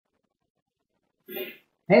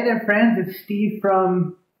Hey there friends, it's Steve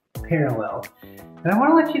from Parallel. And I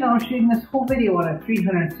want to let you know I'm shooting this whole video on a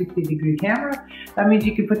 360-degree camera. That means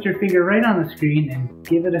you can put your finger right on the screen and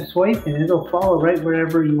give it a swipe and it'll follow right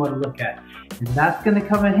wherever you want to look at. And that's going to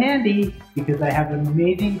come in handy because I have an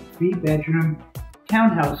amazing 3-bedroom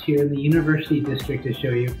townhouse here in the University District to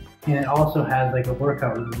show you. And it also has like a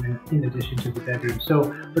workout room in addition to the bedroom.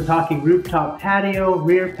 So we're talking rooftop patio,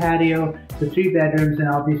 rear patio, the 3 bedrooms, and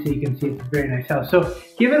obviously you can see it's a very nice house. So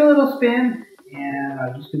give it a little spin, and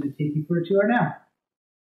I'm just going to take you for a tour now.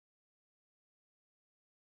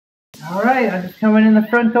 All right, I'm just coming in the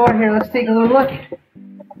front door here. Let's take a little look.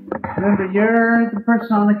 Remember, you're the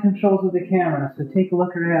person on the controls of the camera, so take a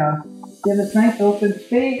look around. You have this nice open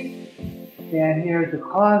space, and here's the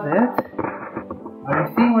closet. Are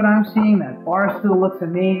you seeing what I'm seeing? That bar stool looks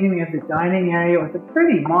amazing. We have the dining area with a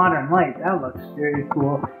pretty modern light. That looks very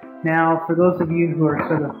cool. Now, for those of you who are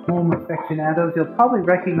sort of home aficionados, you'll probably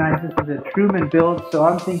recognize this as a Truman-built. So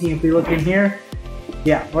I'm thinking if we look in here,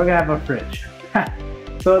 yeah, we're going to have a fridge.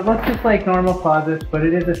 So it looks just like normal closets, but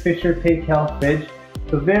it is a Fisher Paykel fridge.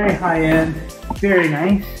 So very high end, very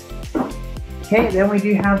nice. Okay, then we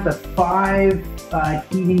do have the 5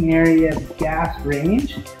 heating area gas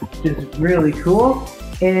range, which is really cool.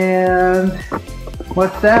 And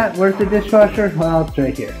what's that? Where's the dishwasher? Well, it's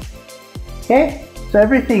right here. Okay, so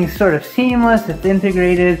everything's sort of seamless, it's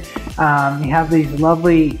integrated. You have these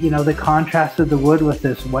lovely, the contrast of the wood with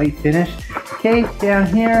this white finish. Okay, down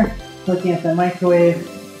here, looking at the microwave,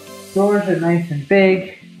 doors are nice and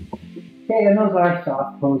big. Okay, and those are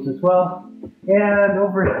soft close as well. And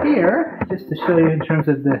over here, just to show you in terms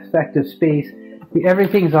of the effective space,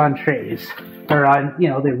 everything's on trays, or on,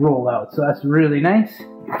 they roll out, so that's really nice.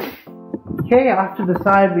 Okay, off to the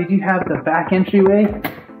side, we do have the back entryway.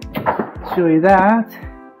 I'll show you that.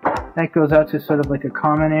 That goes out to sort of like a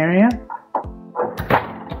common area.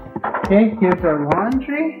 Okay, here's our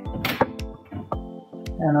laundry.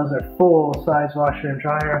 And those are full-size washer and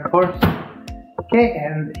dryer, of course. Okay,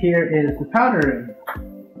 and here is the powder room.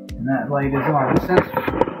 And that light is on the sensor.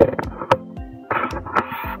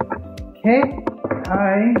 Okay,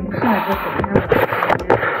 I'm just going to get the camera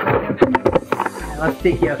here for a second. And let's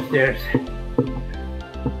take you upstairs.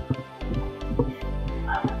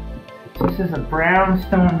 So this is a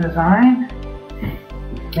brownstone design.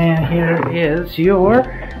 And here is your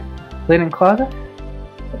linen closet.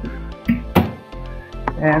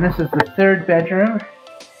 And this is the 3rd bedroom.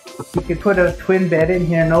 You could put a twin bed in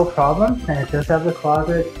here, no problem. And it does have the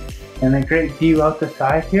closet and a great view out the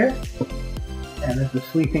side here. And there's a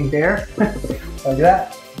sleeping bear, like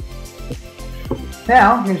that.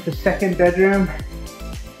 Now, here's the 2nd bedroom.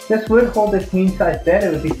 This would hold a queen size bed.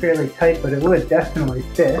 It would be fairly tight, but it would definitely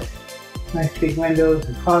fit. Nice big windows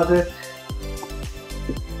and closets.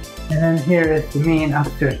 And then here is the main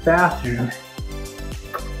upstairs bathroom.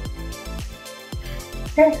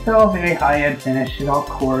 Okay, so very high-end finish, it all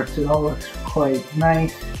quartz, it all looks quite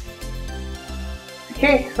nice.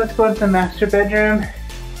 Okay, so let's go to the master bedroom.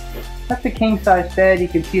 That's a king-size bed, you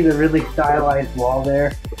can see the really stylized wall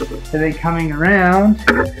there. And then coming around,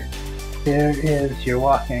 there is your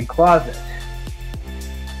walk-in closet.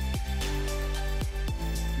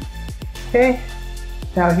 Okay,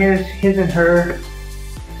 now here's his and her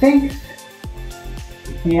sinks.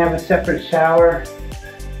 And you have a separate shower,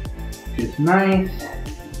 which is nice.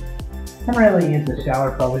 I really use the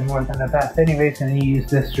shower probably more than a bath anyways, and you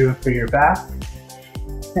use this room for your bath.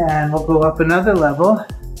 And we'll go up another level.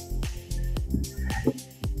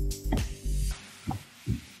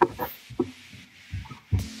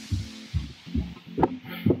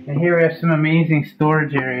 And here we have some amazing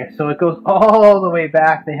storage area. So it goes all the way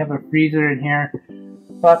back. They have a freezer in here.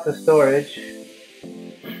 Lots of storage.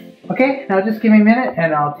 Okay, now just give me a minute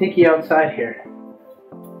and I'll take you outside here.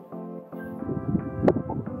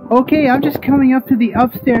 Okay, I'm just coming up to the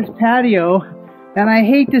upstairs patio, and I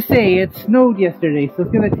hate to say it snowed yesterday, so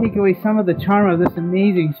it's going to take away some of the charm of this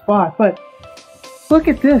amazing spot, but look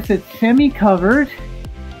at this, it's semi-covered,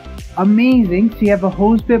 amazing. So you have a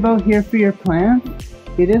hose bib out here for your plants.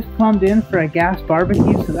 It is plumbed in for a gas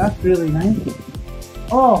barbecue, so that's really nice.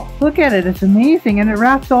 Oh, look at it, it's amazing, and it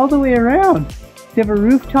wraps all the way around. You have a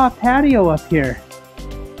rooftop patio up here.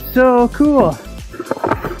 So cool.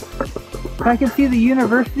 I can see the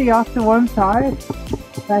university off to one side.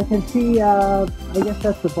 I can see, I guess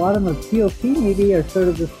that's the bottom of COP maybe, or sort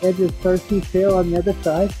of the edge of Starkey Trail on the other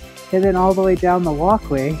side. And then all the way down the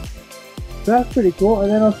walkway. So that's pretty cool. And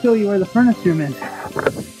then I'll show you where the furnace room is.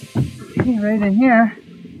 Okay, right in here.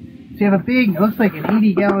 So you have a big, it looks like an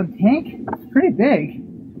 80-gallon tank. It's pretty big.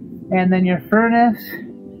 And then your furnace.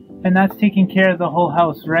 And that's taking care of the whole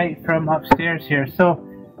house right from upstairs here. So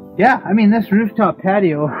yeah, I mean, this rooftop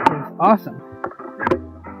patio is awesome.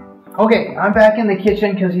 Okay, I'm back in the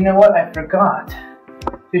kitchen because you know what? I forgot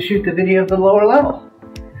to shoot the video of the lower level.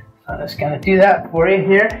 So I'm just gonna do that for you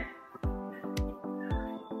here.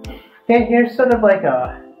 Okay, here's sort of like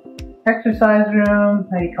a exercise room.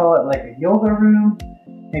 How do you call it? Like a yoga room,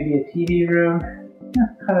 maybe a TV room.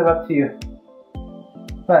 Yeah, kind of up to you.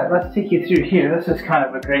 But let's take you through here. This is kind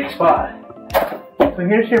of a great spot. So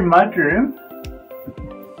here's your mud room.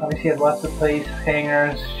 Obviously you have lots of place,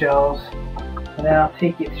 hangers, shelves. And then I'll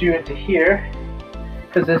take you through into here,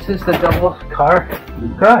 because this is the double car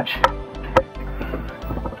garage.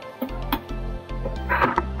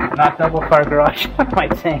 Not double car garage, what am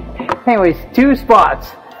I saying? Anyways, 2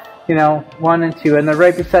 spots, you know, 1 and 2, and they're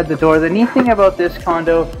right beside the door. The neat thing about this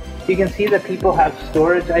condo, you can see that people have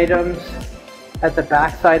storage items at the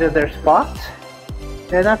back side of their spots.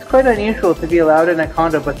 And that's quite unusual to be allowed in a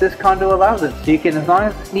condo, but this condo allows it. So you can, as long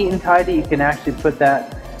as it's neat and tidy, you can actually put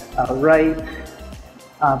that right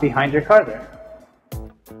behind your car there.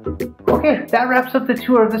 Okay, that wraps up the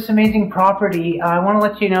tour of this amazing property. I want to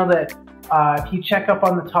let you know that if you check up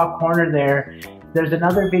on the top corner there, there's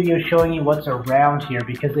another video showing you what's around here,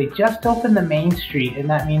 because they just opened the main street, and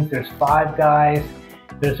that means there's Five Guys,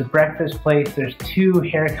 there's a breakfast place, there's 2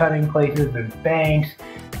 hair cutting places, there's banks.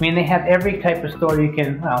 I mean, they have every type of store you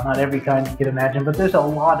can, well, not every kind you can imagine, but there's a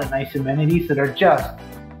lot of nice amenities that are just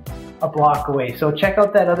a block away. So check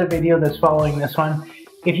out that other video that's following this one.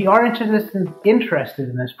 If you are interested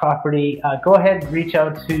in this property, go ahead and reach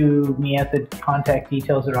out to me at the contact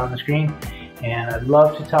details that are on the screen, and I'd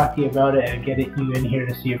love to talk to you about it and get you in here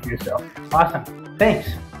to see it for yourself. Awesome.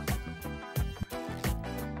 Thanks.